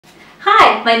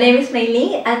Hi, my name is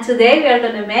Meili and today we are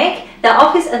going to make the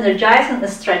Office Energizer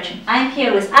stretching. I'm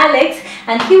here with Alex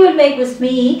and he will make with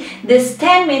me this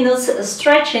 10 minutes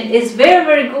stretching. It's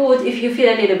very good if you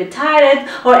feel a little bit tired,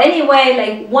 or anyway,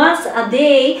 like once a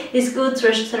day is good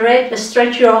to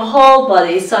stretch your whole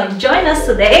body. So join us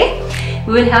today.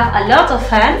 We will have a lot of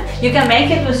fun. You can make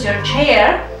it with your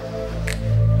chair.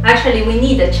 Actually, we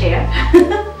need a chair.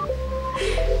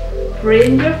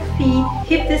 Bring your feet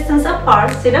hip distance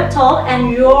apart, sit up tall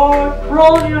and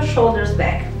roll your shoulders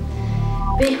back.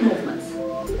 Big movements.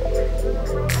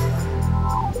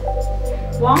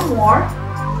 One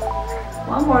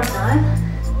more time.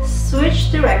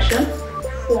 Switch direction,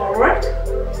 forward.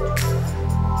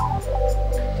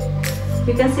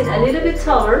 You can sit a little bit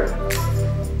taller.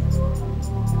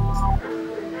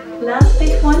 Last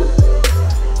big one.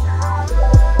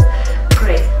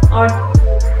 Great. Or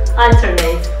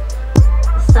alternate.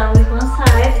 Start with one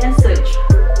side and switch.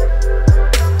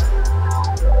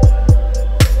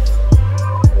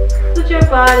 Put your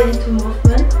body into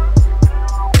movement.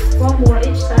 One more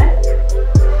each side.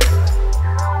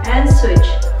 And switch.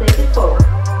 Take it forward.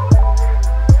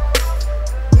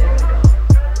 There we go.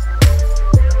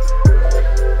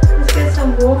 Let's get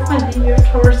some movement in your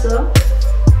torso.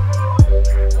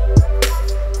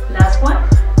 Last one.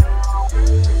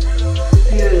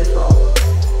 Beautiful.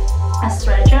 And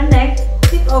stretch your neck.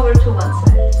 Tip over to one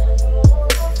side.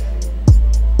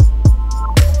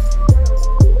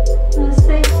 Now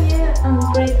stay here and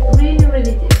breathe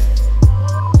really deep.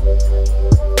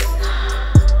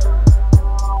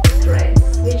 Great.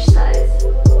 Switch sides.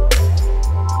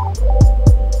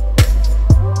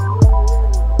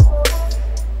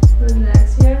 Relax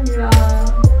your jaw.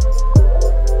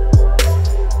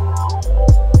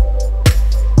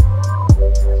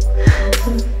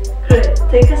 Great.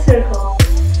 Take a circle.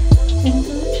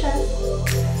 Into the chest,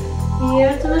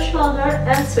 here to the shoulder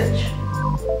and switch.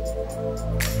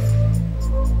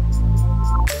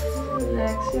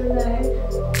 Relax your leg.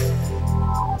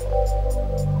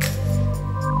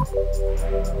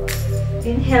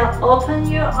 Inhale, open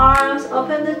your arms,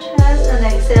 open the chest, and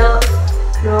exhale,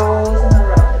 close and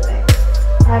around the back.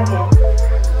 Again.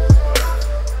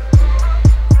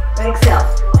 Exhale.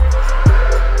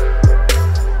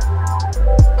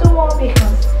 Two more big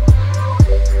ones.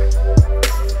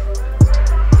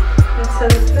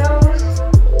 Close.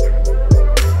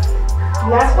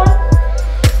 Last one.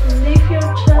 Lift your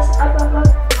chest up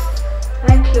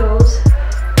and close.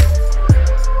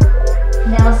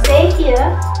 Now stay here.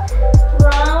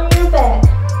 Round your back.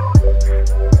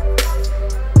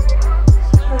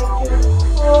 Stretch your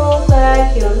whole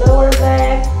back, your lower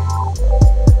back.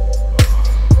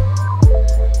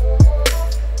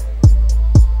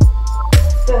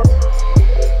 Good.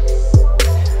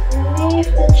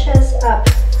 Lift the chest up.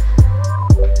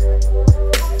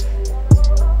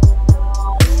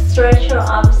 Stretch your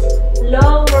arms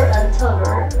lower and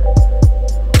taller.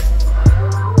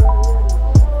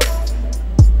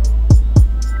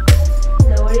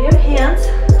 Lower your hands.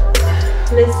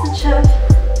 Lift the chest.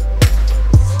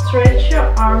 Stretch your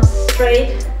arms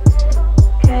straight.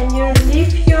 Can you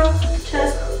lift your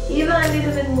chest even a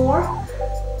little bit more?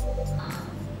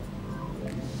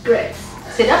 Great.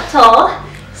 Sit up tall.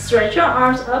 Stretch your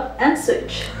arms up and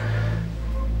switch.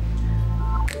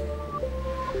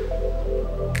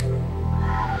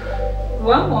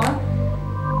 One more.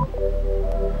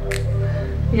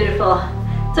 Beautiful.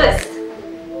 Twist.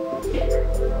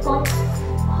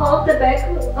 Hold the back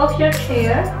of your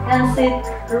chair and sit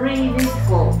really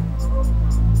full.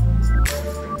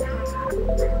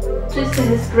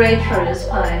 Twisting is great for your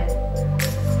spine.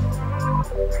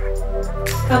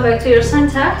 Come back to your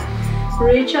center.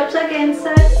 Reach up again,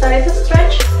 side to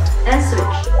stretch and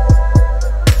switch.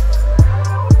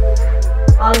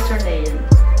 Alternating.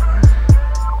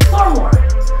 Four more.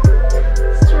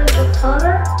 Stretch up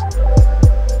taller.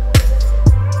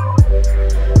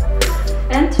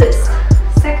 And twist.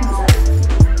 Second side.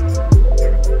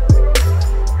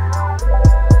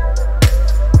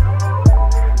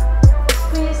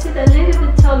 When you sit a little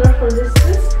bit taller for this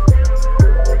twist,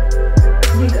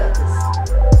 you got this.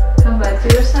 Come back to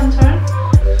your center.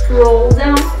 Roll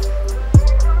down.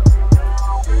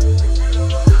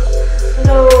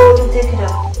 Slowly take it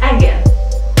up. Again.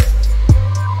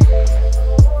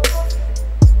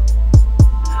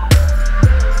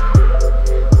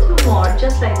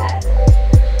 Just like that.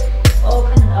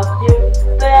 Open up your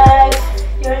back,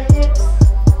 your hips.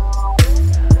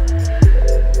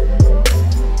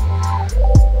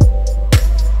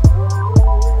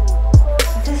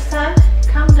 This time,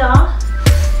 come down,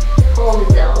 hold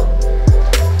it down.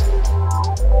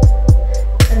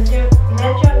 And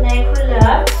let your neck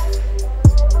relax.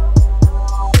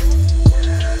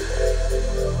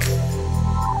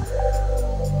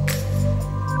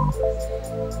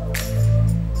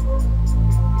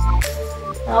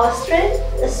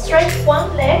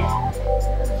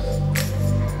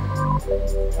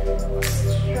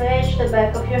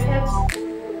 back of your hips.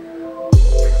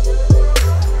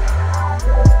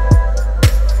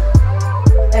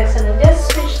 Excellent.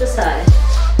 Just switch the side.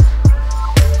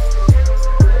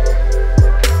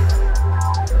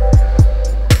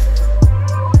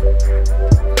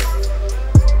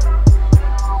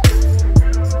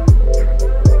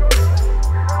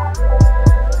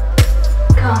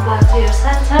 Come back to your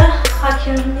center. Hug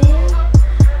your knee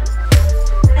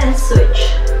and switch.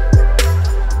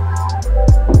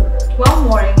 One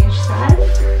more in each side.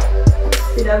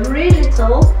 Sit up really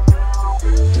tall.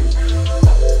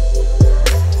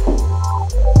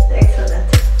 Excellent.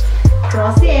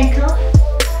 Cross the ankle.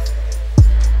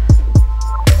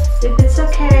 If it's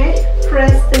okay,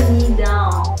 press the knee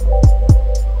down.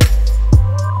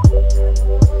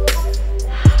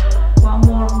 One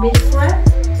more big breath.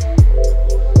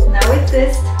 Now we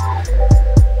twist.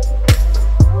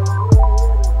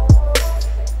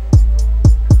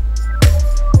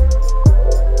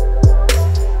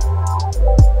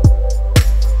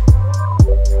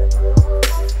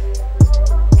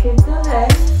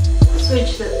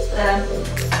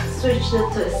 Switch the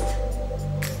twist.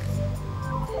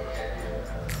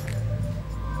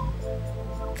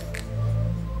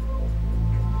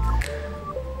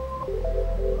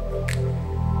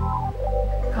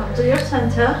 Come to your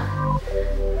center.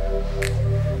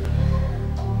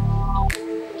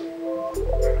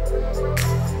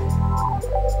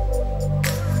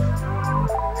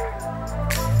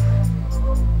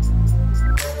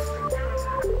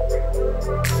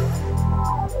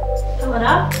 Come on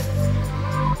up.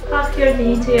 Hug your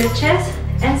knee to your chest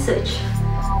and switch.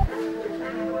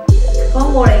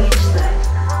 One more in each side.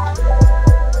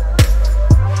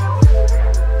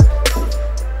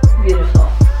 Beautiful.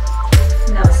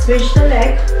 Now switch the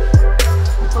leg.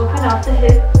 Open up the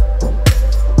hip.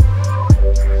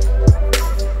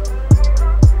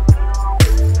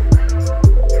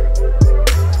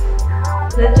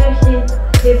 Let your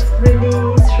hip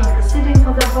release from the sitting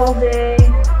for the whole day.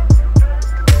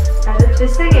 Add a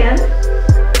twist again.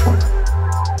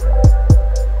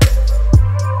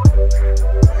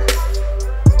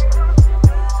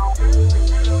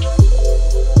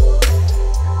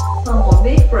 One more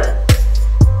big breath.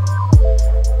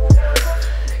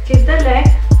 Keep the leg,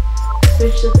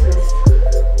 switch the twist.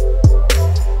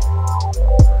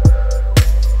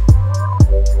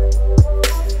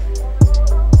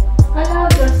 Allow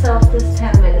yourself this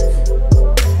 10 minutes.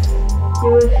 You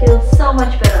will feel so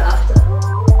much better after.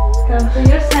 Come to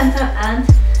your center and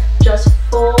just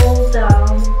fall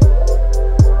down.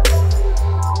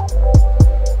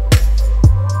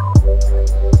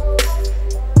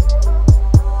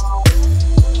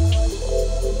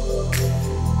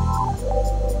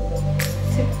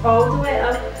 Tip all the way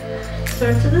up.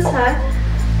 Turn to the side.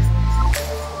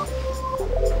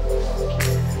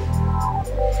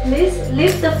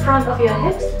 Lift the front of your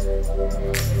hips.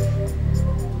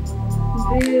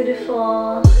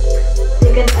 Beautiful. You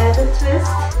can add a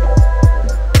twist.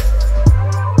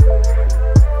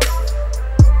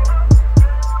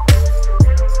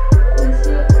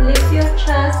 Lift your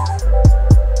chest.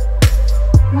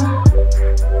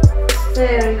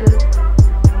 Very good.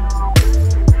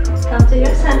 Come to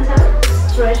your center.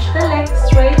 Stretch the leg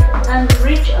straight and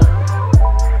reach up.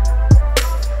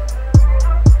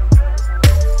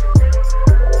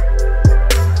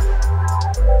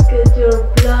 Get your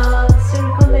blood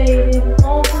circulating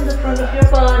all from the front of your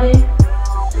body.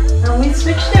 And we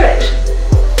switch direction.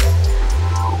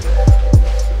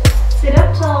 Sit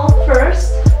up tall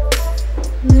first.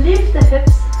 Lift the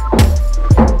hips.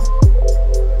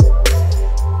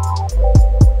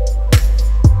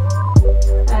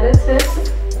 Add a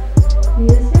twist.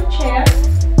 Use your chair.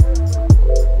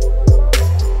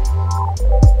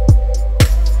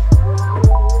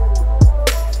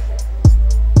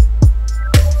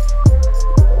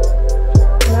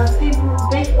 Last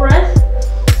big breath.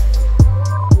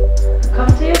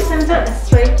 Come to your center and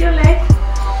straighten your leg.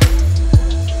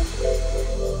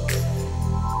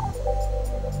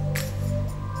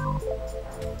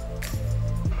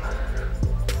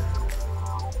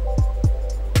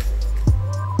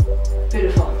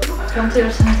 Beautiful. Come to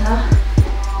your center.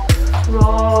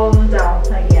 Roll down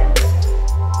again.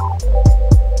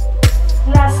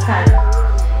 Last time.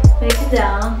 Make it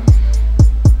down.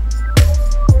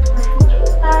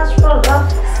 Last roll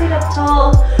up. Sit up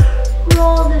tall.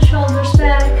 Roll the shoulders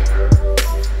back.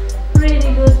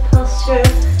 Really good posture.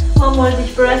 One more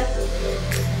deep breath.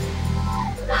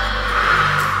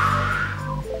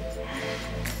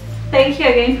 Thank you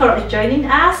again for joining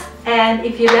us. And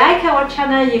if you like our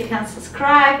channel, you can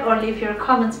subscribe or leave your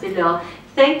comments below.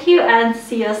 Thank you and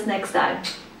see us next time.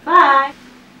 Bye!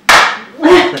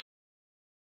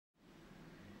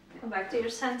 back to your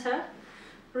center.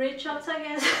 Reach up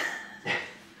again.